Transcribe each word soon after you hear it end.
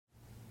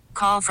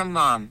Call from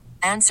mom.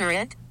 Answer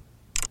it.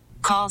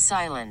 Call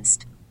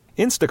silenced.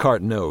 Instacart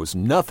knows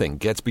nothing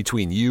gets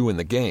between you and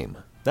the game.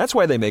 That's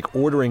why they make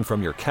ordering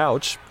from your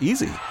couch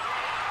easy.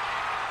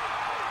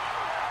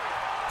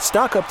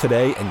 Stock up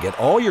today and get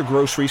all your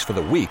groceries for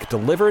the week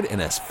delivered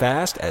in as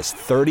fast as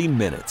 30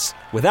 minutes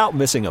without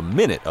missing a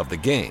minute of the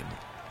game.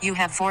 You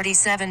have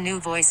 47 new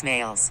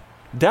voicemails.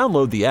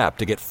 Download the app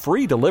to get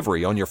free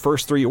delivery on your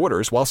first 3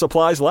 orders while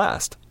supplies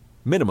last.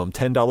 Minimum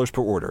 $10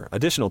 per order.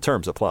 Additional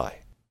terms apply.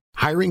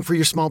 Hiring for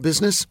your small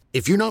business?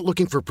 If you're not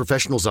looking for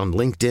professionals on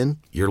LinkedIn,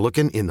 you're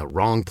looking in the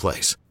wrong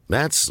place.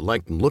 That's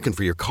like looking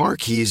for your car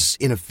keys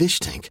in a fish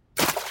tank.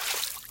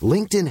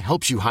 LinkedIn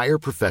helps you hire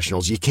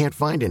professionals you can't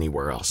find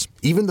anywhere else,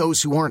 even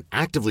those who aren't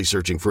actively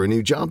searching for a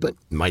new job but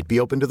might be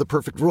open to the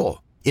perfect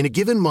role. In a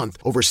given month,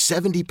 over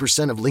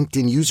 70% of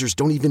LinkedIn users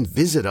don't even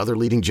visit other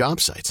leading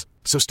job sites.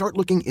 So start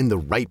looking in the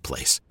right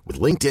place. With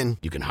LinkedIn,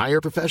 you can hire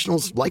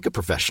professionals like a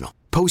professional.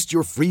 Post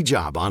your free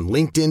job on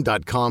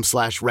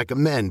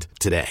linkedin.com/recommend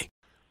today.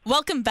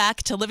 Welcome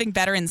back to Living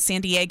Better in San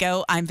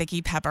Diego. I'm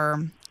Vicki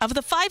Pepper. Of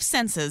the 5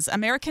 senses,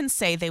 Americans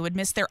say they would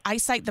miss their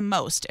eyesight the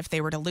most if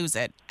they were to lose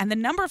it. And the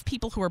number of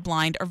people who are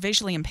blind or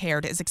visually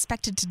impaired is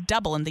expected to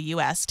double in the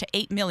U.S. to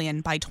 8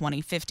 million by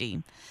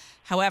 2050.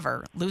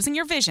 However, losing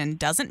your vision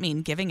doesn't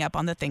mean giving up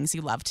on the things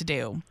you love to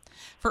do.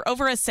 For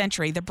over a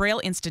century, the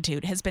Braille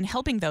Institute has been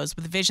helping those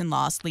with vision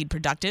loss lead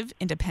productive,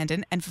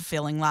 independent, and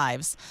fulfilling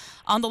lives.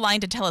 On the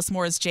line to tell us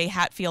more is Jay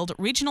Hatfield,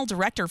 Regional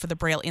Director for the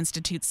Braille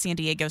Institute's San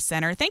Diego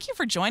Center. Thank you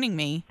for joining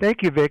me.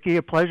 Thank you, Vicki.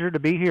 A pleasure to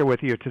be here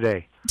with you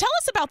today. Tell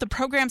us about the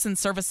programs and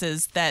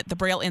services that the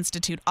Braille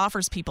Institute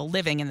offers people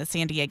living in the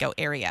San Diego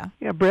area.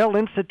 Yeah, Braille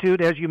Institute,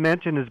 as you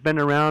mentioned, has been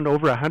around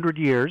over 100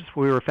 years.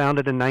 We were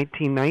founded in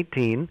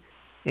 1919.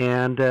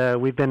 And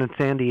we've been in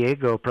San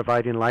Diego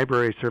providing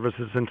library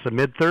services since the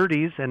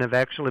mid-30s and have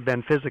actually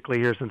been physically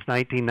here since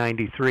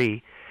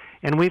 1993.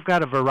 And we've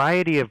got a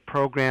variety of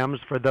programs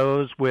for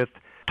those with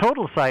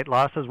total sight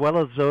loss as well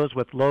as those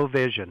with low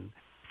vision,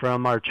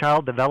 from our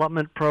child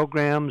development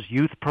programs,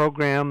 youth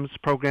programs,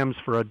 programs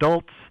for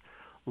adults,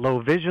 low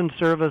vision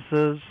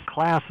services,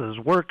 classes,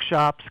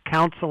 workshops,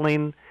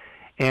 counseling,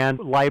 and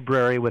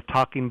library with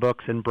talking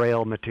books and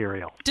Braille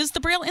material. Does the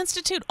Braille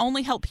Institute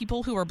only help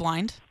people who are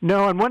blind?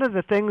 No, and one of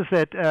the things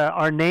that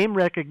our name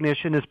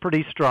recognition is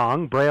pretty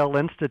strong. Braille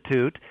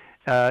Institute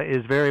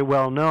is very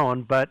well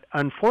known, but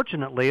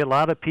unfortunately a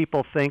lot of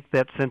people think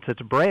that since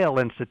it's Braille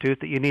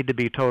Institute that you need to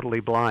be totally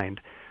blind.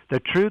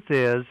 The truth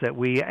is that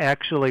we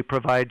actually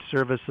provide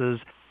services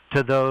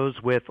to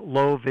those with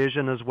low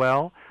vision as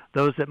well,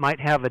 those that might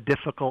have a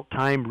difficult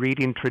time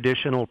reading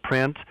traditional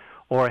print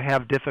or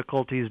have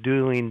difficulties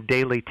doing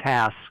daily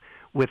tasks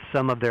with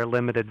some of their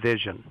limited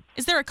vision.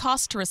 Is there a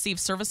cost to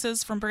receive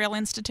services from Braille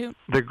Institute?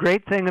 The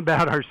great thing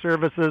about our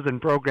services and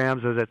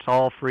programs is it's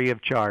all free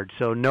of charge,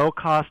 so no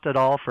cost at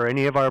all for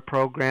any of our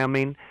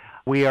programming.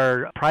 We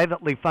are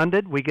privately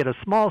funded. We get a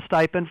small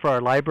stipend for our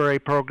library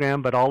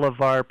program, but all of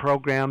our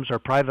programs are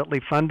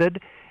privately funded,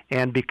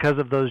 and because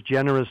of those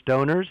generous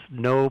donors,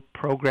 no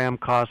program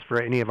cost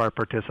for any of our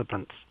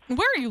participants.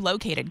 Where are you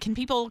located? Can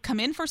people come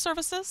in for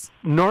services?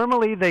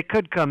 Normally they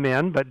could come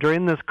in, but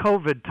during this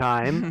COVID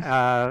time,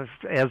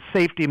 as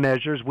safety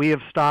measures, we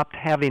have stopped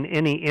having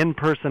any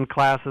in-person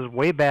classes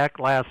way back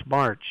last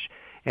March,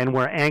 and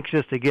we're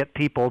anxious to get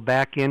people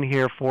back in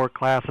here for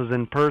classes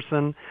in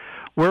person.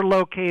 We're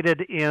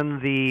located in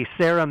the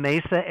Serra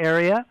Mesa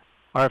area.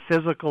 Our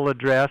physical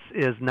address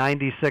is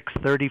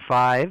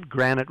 9635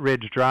 Granite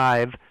Ridge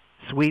Drive,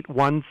 Suite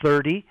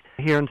 130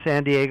 here in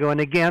San Diego.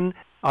 And again,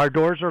 our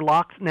doors are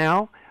locked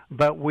now,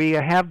 but we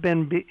have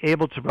been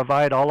able to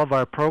provide all of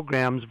our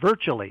programs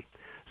virtually.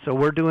 So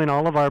we're doing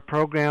all of our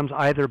programs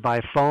either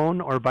by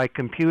phone or by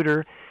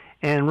computer.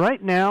 And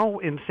right now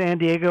in San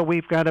Diego,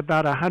 we've got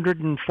about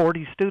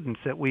 140 students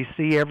that we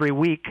see every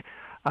week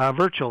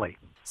virtually.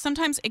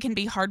 Sometimes it can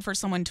be hard for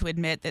someone to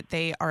admit that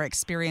they are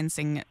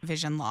experiencing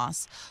vision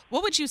loss.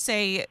 What would you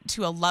say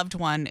to a loved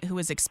one who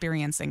is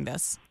experiencing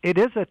this? It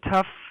is a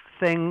tough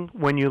thing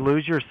when you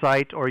lose your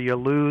sight or you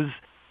lose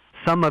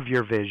some of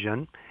your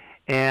vision.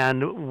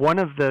 And one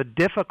of the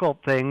difficult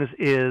things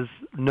is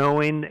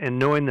knowing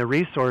the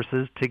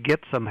resources to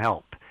get some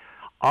help.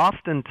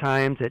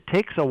 Oftentimes it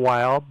takes a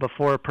while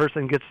before a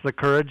person gets the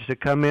courage to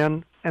come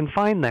in and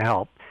find the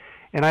help.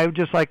 And I would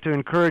just like to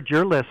encourage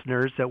your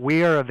listeners that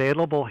we are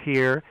available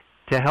here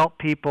to help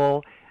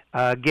people.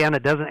 Again,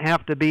 it doesn't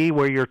have to be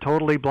where you're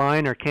totally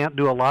blind or can't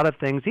do a lot of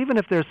things. Even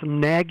if there's some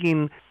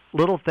nagging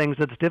little things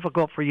that's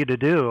difficult for you to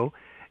do,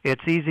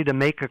 it's easy to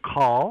make a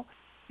call,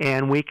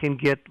 and we can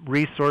get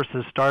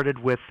resources started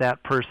with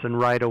that person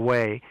right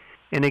away.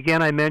 And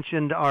again, I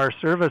mentioned our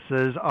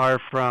services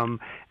are from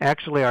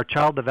actually our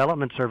child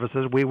development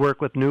services. We work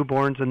with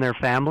newborns and their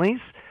families.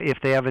 If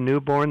they have a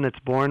newborn that's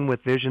born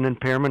with vision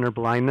impairment or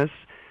blindness,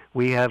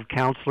 we have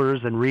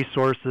counselors and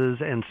resources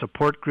and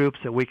support groups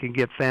that we can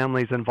get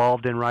families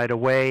involved in right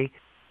away.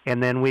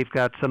 And then we've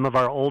got some of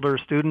our older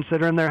students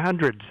that are in their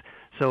hundreds.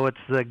 So it's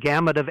the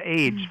gamut of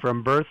age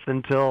from birth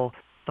until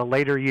the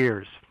later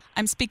years.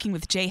 I'm speaking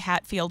with Jay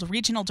Hatfield,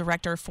 Regional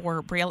Director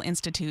for Braille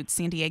Institute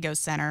San Diego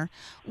Center.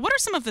 What are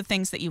some of the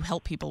things that you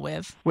help people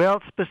with?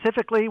 Well,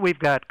 specifically, we've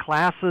got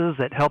classes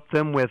that help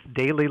them with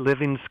daily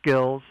living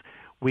skills.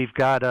 We've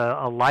got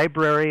a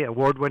library,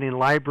 award-winning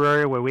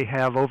library, where we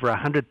have over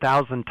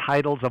 100,000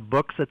 titles of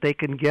books that they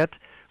can get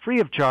free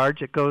of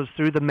charge. It goes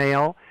through the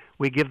mail.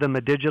 We give them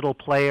a digital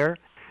player.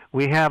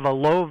 We have a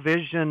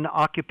low-vision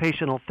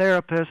occupational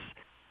therapist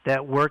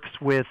that works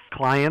with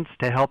clients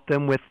to help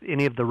them with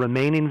any of the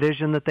remaining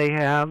vision that they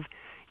have,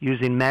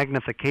 using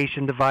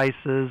magnification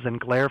devices and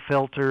glare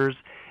filters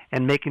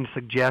and making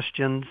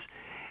suggestions.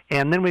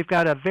 And then we've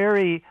got a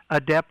very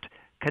adept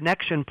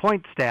connection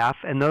point staff,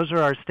 and those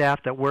are our staff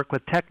that work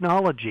with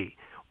technology,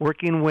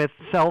 working with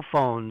cell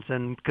phones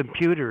and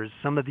computers.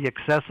 Some of the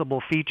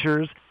accessible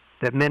features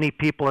that many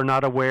people are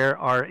not aware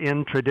are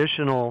in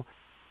traditional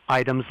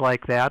items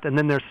like that. And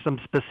then there's some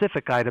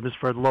specific items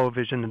for low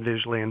vision and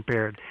visually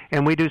impaired.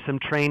 And we do some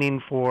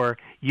training for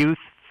youth,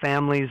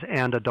 families,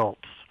 and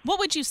adults. What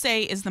would you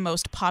say is the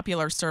most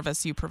popular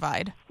service you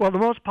provide? Well, the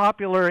most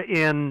popular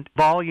in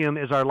volume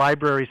is our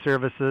library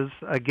services.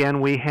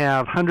 Again, we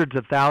have hundreds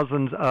of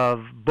thousands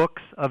of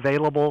books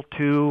available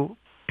to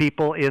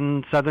people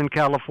in Southern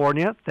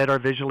California that are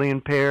visually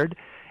impaired,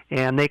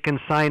 and they can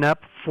sign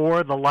up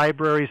for the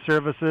library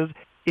services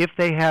if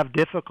they have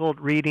difficult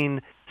reading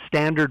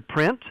standard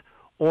print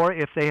or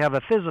if they have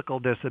a physical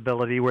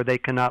disability where they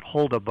cannot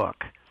hold a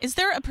book. Is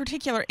there a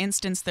particular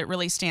instance that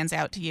really stands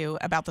out to you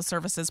about the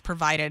services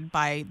provided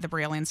by the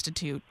Braille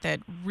Institute that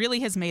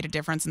really has made a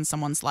difference in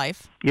someone's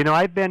life? You know,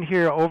 I've been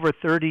here over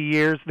 30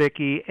 years,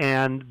 Vicki,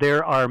 and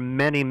there are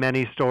many,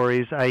 many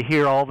stories. I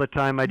hear all the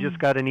time. I just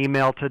got an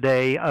email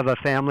today of a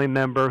family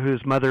member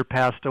whose mother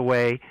passed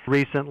away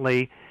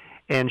recently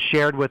and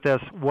shared with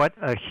us what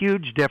a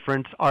huge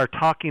difference our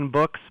talking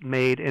books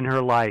made in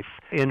her life.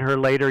 In her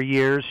later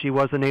years, she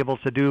wasn't able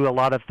to do a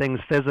lot of things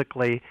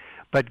physically,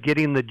 but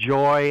getting the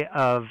joy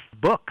of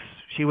books.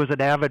 She was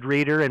an avid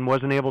reader and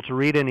wasn't able to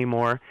read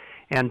anymore,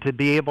 and to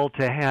be able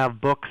to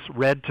have books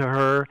read to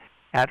her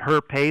at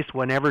her pace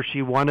whenever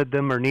she wanted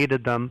them or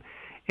needed them,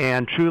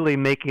 and truly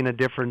making a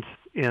difference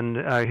in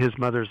his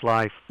mother's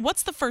life.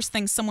 What's the first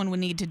thing someone would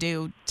need to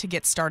do to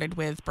get started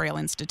with Braille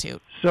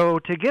Institute? So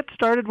to get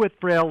started with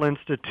Braille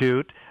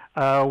Institute,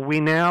 we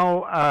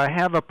now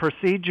have a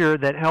procedure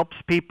that helps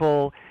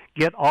people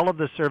get all of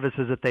the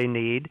services that they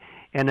need.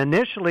 And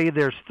initially,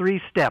 there's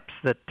 3 steps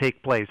that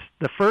take place.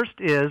 The first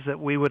is that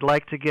we would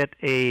like to get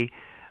a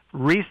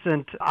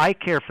recent eye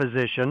care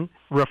physician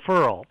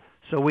referral,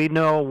 so we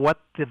know what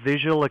the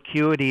visual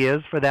acuity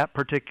is for that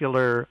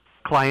particular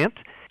client.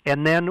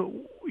 And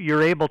then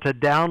you're able to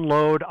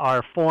download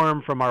our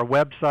form from our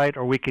website,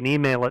 or we can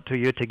email it to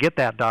you to get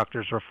that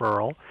doctor's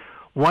referral.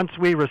 Once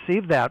we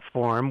receive that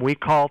form, we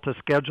call to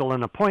schedule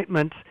an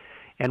appointment.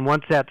 And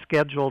once that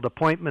scheduled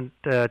appointment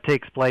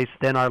takes place,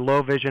 then our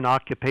low-vision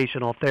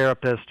occupational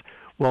therapist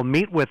will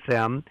meet with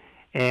them,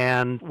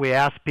 and we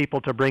ask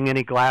people to bring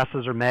any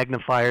glasses or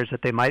magnifiers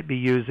that they might be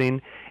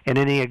using and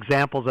any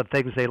examples of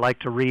things they like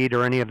to read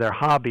or any of their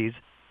hobbies.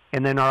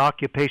 And then our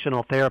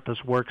occupational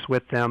therapist works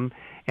with them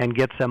and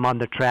gets them on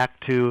the track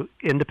to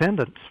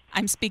independence.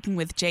 I'm speaking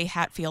with Jay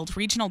Hatfield,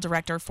 Regional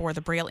Director for the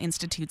Braille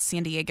Institute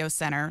San Diego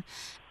Center.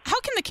 How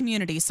can the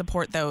community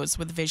support those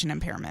with vision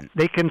impairment?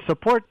 They can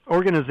support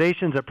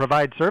organizations that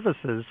provide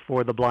services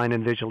for the blind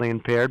and visually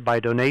impaired by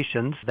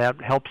donations. That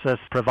helps us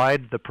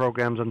provide the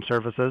programs and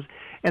services.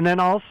 And then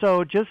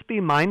also just be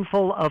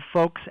mindful of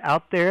folks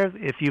out there.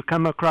 If you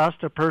come across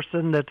a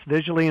person that's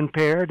visually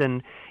impaired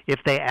and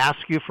if they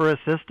ask you for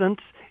assistance,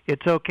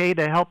 it's okay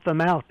to help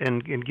them out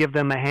and give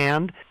them a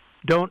hand.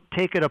 Don't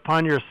take it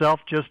upon yourself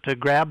just to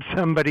grab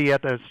somebody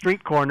at the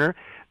street corner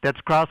that's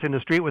crossing the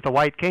street with a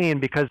white cane,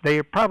 because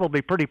they're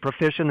probably pretty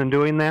proficient in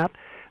doing that.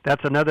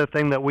 That's another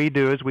thing that we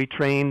do is we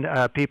train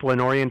people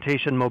in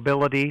orientation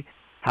mobility,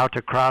 how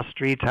to cross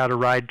streets, how to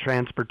ride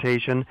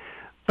transportation.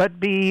 But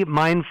be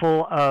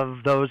mindful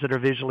of those that are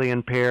visually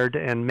impaired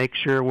and make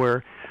sure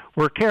we're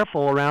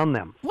careful around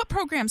them. What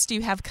programs do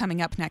you have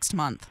coming up next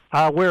month?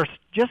 We're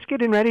just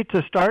getting ready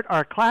to start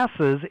our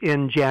classes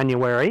in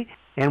January,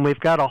 and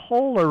we've got a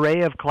whole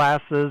array of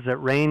classes that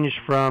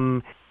range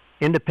from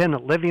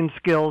independent living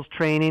skills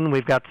training.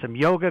 We've got some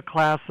yoga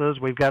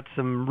classes. We've got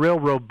some real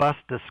robust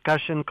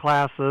discussion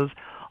classes,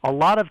 a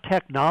lot of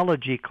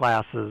technology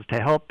classes to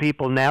help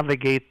people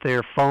navigate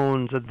their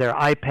phones and their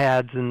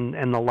iPads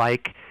and the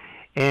like.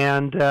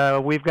 And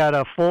we've got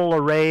a full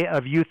array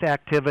of youth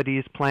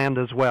activities planned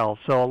as well.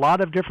 So a lot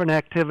of different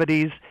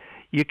activities.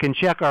 You can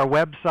check our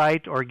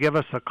website or give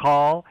us a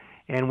call,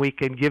 and we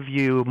can give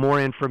you more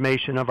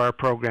information of our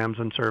programs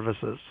and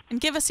services. And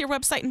give us your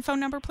website and phone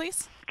number,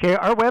 please. Okay,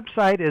 our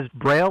website is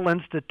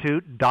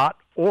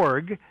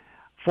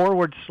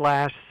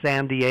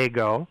brailleinstitute.org/San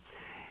Diego,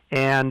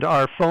 and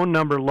our phone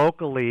number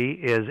locally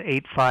is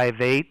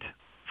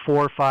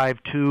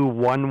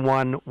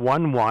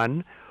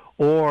 858-452-1111,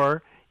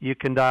 or you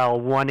can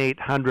dial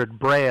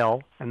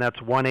 1-800-BRAILLE, and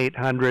that's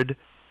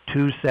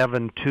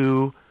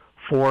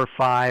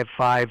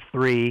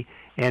 1-800-272-4553,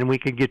 and we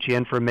can get you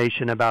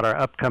information about our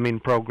upcoming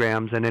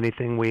programs and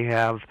anything we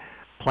have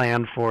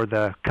planned for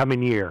the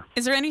coming year.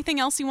 Is there anything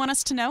else you want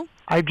us to know?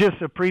 I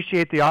just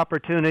appreciate the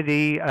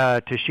opportunity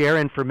to share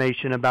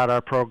information about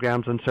our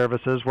programs and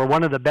services. We're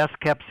one of the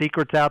best-kept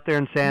secrets out there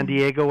in San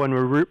Diego,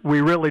 and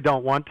we really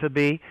don't want to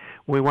be.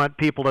 We want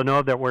people to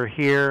know that we're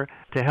here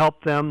to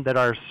help them, that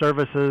our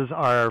services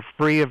are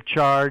free of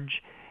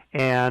charge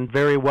and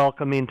very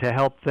welcoming to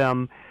help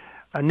them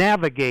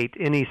navigate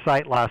any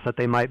sight loss that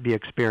they might be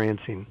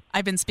experiencing.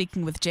 I've been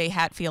speaking with Jay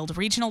Hatfield,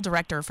 Regional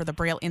Director for the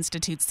Braille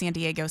Institute San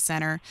Diego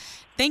Center.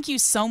 Thank you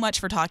so much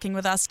for talking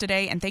with us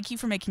today, and thank you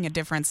for making a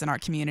difference in our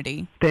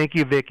community. Thank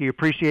you, Vicki.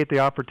 Appreciate the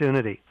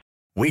opportunity.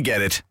 We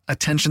get it.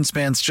 Attention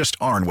spans just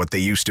aren't what they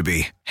used to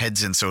be.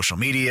 Heads in social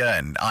media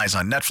and eyes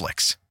on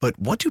Netflix. But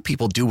what do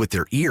people do with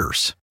their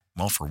ears?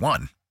 Well, for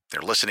one, they're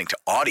listening to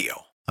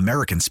audio.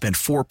 Americans spend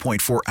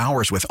 4.4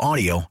 hours with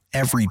audio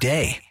every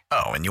day.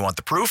 Oh, and you want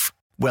the proof?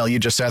 Well, you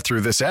just sat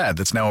through this ad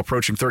that's now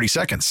approaching 30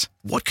 seconds.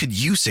 What could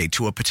you say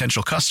to a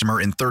potential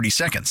customer in 30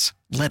 seconds?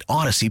 Let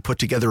Odyssey put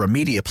together a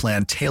media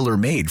plan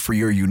tailor-made for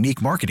your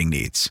unique marketing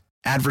needs.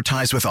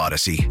 Advertise with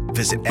Odyssey.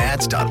 Visit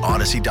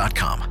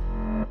ads.odyssey.com.